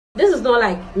This is not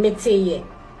like mete.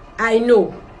 I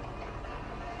know.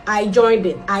 I joined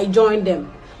it. I joined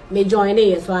them. May join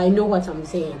it, so I know what I'm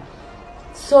saying.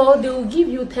 So they will give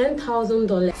you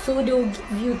 $10,000. So they will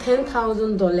give you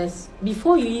 $10,000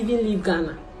 before you even leave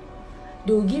Ghana.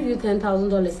 They will give you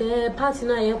 $10,000. Party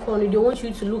na ye corner. They want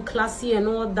you to look classy and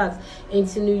all that, and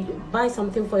to buy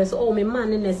something for yourself. Oh, my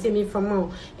man, and they say me from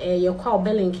now. Your car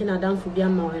belling can down for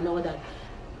Biamo and all that.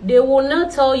 They will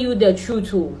not tell you the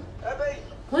truth.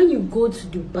 When you go to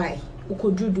Dubai, you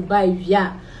could do Dubai,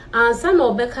 yeah. And some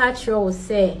of the culture will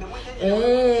say,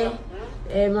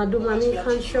 madam, I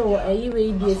can't show you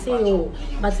way say, oh,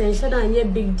 but I'm sure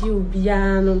that big deal,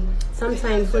 piano.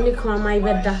 Sometimes when you come my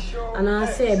bed, and I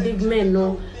say big men,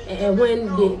 no, when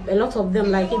a lot of them,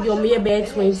 like if you're mere bed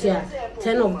 20,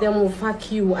 10 of them will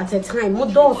fuck you at a time.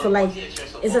 More also like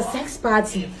it's a sex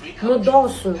party, more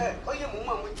also.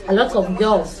 A lot of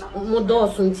girls, more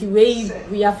doors until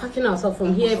we are fucking ourselves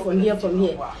from here.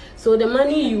 So the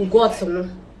money you got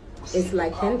is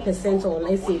like 10% or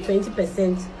let's say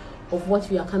 20% of what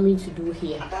we are coming to do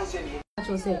here.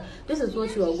 Say, this is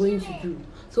what you are going to do.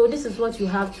 So this is what you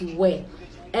have to wear.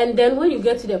 And then when you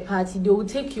get to the party, they will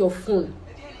take your phone.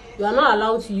 You are not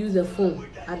allowed to use the phone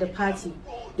at the party.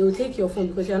 They will take your phone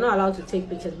because you are not allowed to take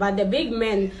pictures. But the big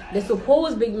men, the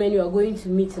supposed big men you are going to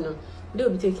meet, they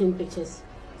will be taking pictures.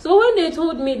 So when they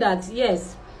told me that,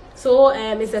 yes, so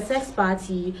it's a sex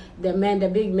party, the men, the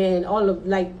big men, all of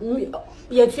like,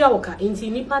 into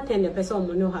nipa 10 the person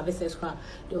will have a sex car,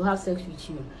 they will have sex with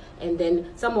you. And then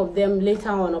some of them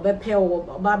later on, or pair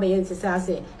or baby and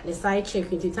say the side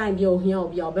check into time they here or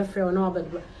be our friend or not, but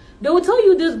they will tell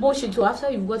you this bullshit too after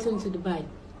you've gotten to Dubai.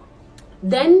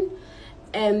 Then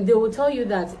they will tell you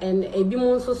that and a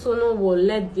Bimon Sosono will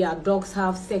let their dogs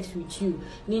have sex with you.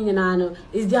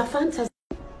 It's their fantasy.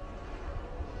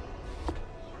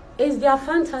 It's their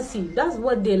fantasy. That's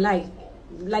what they like.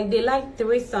 Like they like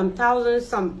 3,000,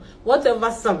 1,000,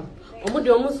 whatever some. So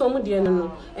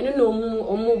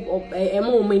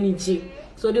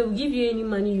they will give you any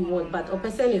money you want, but a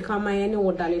person will come and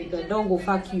the dog will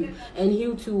fuck you, and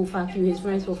he too will fuck you, his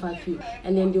friends will fuck you,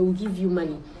 and then they will give you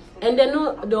money. And they're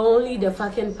not only the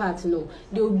fucking part, no.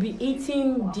 They will be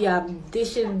eating their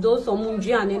dishes, those and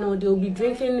they will be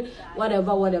drinking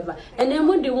whatever. And then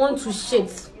when they want to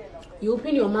shit, you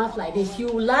open your mouth like this, you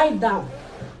lie down.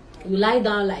 You lie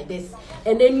down like this,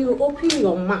 and then you open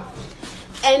your mouth,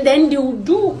 and then they will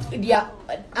do their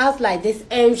ass like this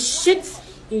and shit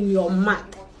in your mouth.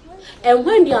 And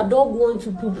when their dog wants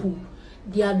to poo-poo,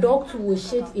 their dog will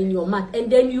shit in your mouth,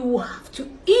 and then you have to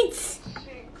eat.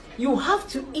 You have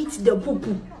to eat the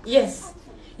poo-poo. Yes,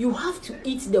 you have to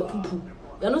eat the poo-poo.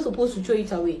 You are not supposed to throw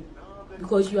it away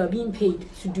because you are being paid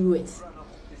to do it.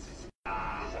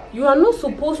 You are not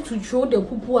supposed to throw the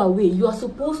poo-poo away. You are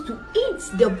supposed to eat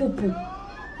the poo-poo.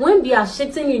 When they are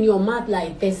shitting in your mouth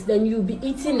like this, then you'll be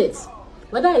eating it.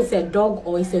 Whether it's a dog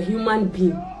or it's a human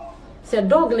being. It's a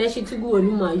dog, you have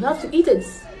to eat it.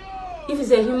 If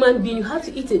it's a human being, you have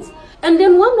to eat it. And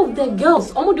then one of the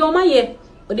girls,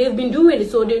 they've been doing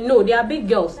it, so they know they are big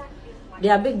girls. They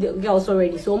are big girls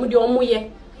already. So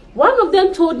one of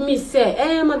them told me,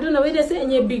 say, Madonna, where they say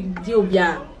any big deal,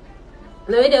 yeah.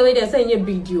 Now they're saying a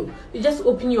big deal. You just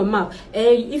open your mouth.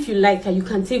 If you like, you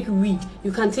can take weed.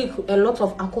 You can take a lot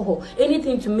of alcohol.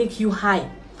 Anything to make you high.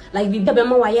 Like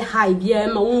the high,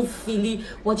 won't feel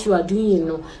what you are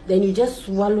doing, Then you just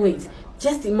swallow it.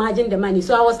 Just imagine the money.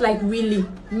 So I was like, really,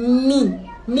 me,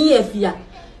 Efia.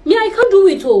 Me, I can't do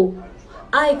it all.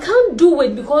 I can't do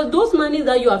it because those money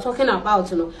that you are talking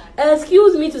about,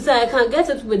 excuse me to say I can't get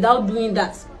it without doing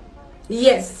that.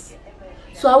 Yes.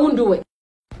 So I won't do it.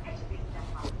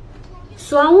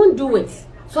 So I won't do it.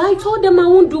 So I told them I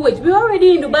won't do it. We're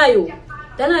already in Dubai.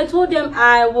 Then I told them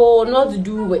I will not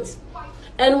do it.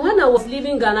 And when I was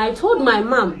leaving Ghana, I told my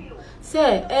mom,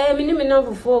 say,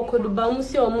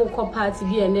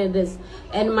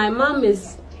 and my mom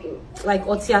is like,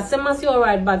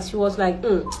 alright, but she was like,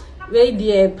 wait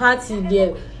there, party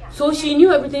there. So she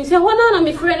knew everything. She said, well, I'm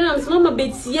afraid I'm not my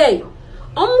bit yet.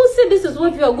 Almost said this is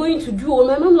what you are going to do. And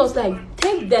my mom was like,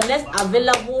 take the next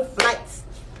available flights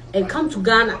and come to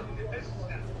Ghana.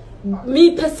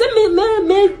 Me person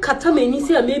me kata me ni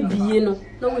say me biye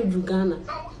no we do Ghana.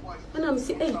 When I'm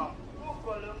say, hey,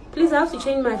 please I have to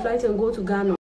change my flight and go to Ghana.